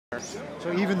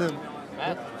So even the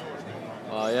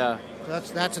yeah.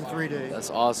 that's in 3D. That's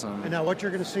awesome. And now what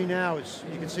you're going to see now is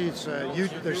you can see it's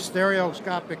there's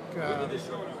stereoscopic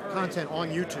content on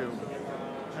YouTube,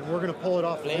 and we're going to pull it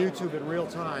off of YouTube in real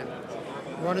time,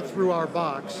 run it through our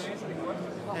box,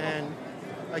 and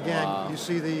again you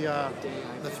see the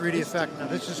 3D effect. Now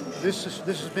this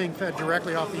is being fed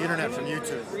directly off the internet from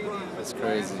YouTube. That's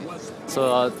crazy.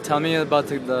 So tell me about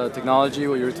the technology,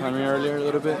 what you were telling me earlier a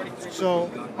little bit. So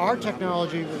our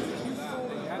technology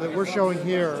that we're showing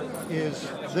here is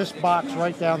this box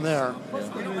right down there,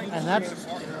 and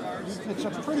it's a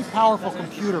pretty powerful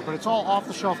computer, but it's all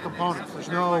off-the-shelf components. There's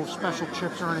no special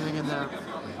chips or anything in there,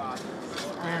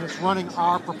 and it's running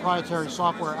our proprietary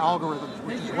software algorithms,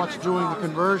 which is what's doing the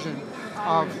conversion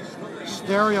of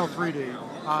stereo 3D,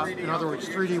 in other words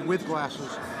 3D with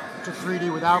glasses, to 3D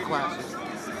without glasses,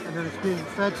 and then it's being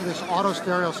fed to this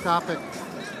auto-stereoscopic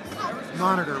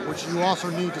monitor, which you also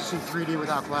need to see 3D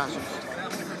without glasses.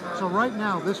 So right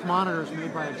now, this monitor is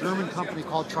made by a German company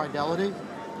called Tridelity.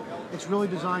 It's really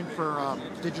designed for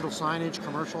digital signage,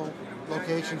 commercial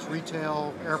locations,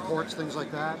 retail, airports, things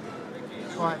like that.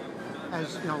 But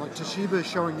as you know, like Toshiba is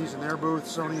showing these in their booth,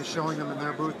 Sony is showing them in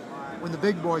their booth. When the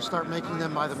big boys start making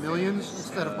them by the millions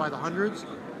instead of by the hundreds,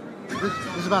 this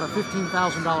is about a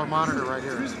 $15,000 monitor right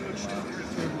here.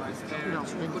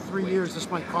 In 3 years, this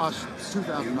might cost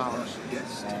 $2,000.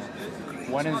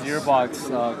 When is your box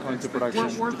coming to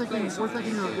production? We're thinking.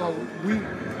 Well,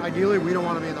 ideally we don't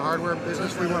want to be in the hardware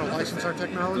business. We want to license our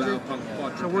technology.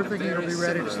 So we're thinking it'll be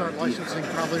ready to start licensing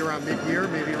probably around mid-year,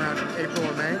 maybe around April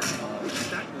or May.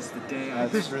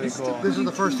 That's really cool. This is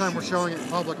the first time we're showing it in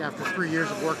public after 3 years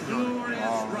of working on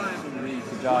it.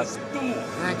 Good job.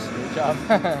 Thanks. Good job.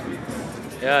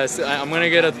 Yeah, so I'm gonna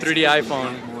get a 3D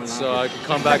iPhone so I can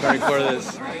come back and record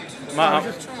this. I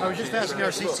was just asking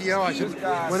our CTO, I said,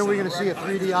 when are we going to see a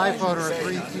 3D iPhone or a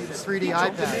 3D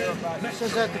iPad? He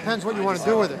says that depends what you want to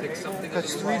do with it.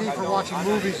 Because 3D for watching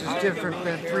movies is different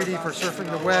than 3D for surfing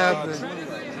the web.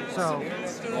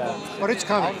 But it's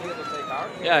coming.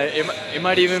 Yeah, it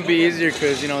might even be easier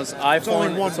because, it's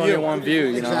iPhone, it's only one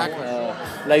view, Exactly.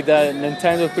 Like the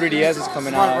Nintendo 3DS is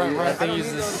coming out. Right. I think it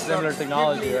uses similar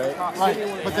technology, right? Right,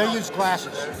 but they use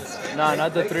glasses. No,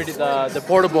 not the 3D, the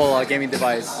portable gaming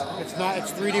device. It's not.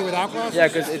 It's 3D without glasses. Yeah,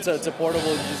 because it's a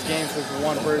portable just game for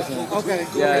one person. Okay.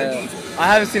 Yeah. I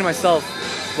haven't seen it myself,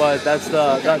 but that's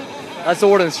the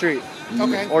word on the street.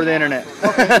 Okay. Or the internet.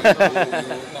 Okay.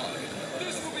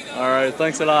 All right.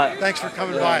 Thanks a lot. Thanks for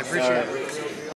coming by. Appreciate it.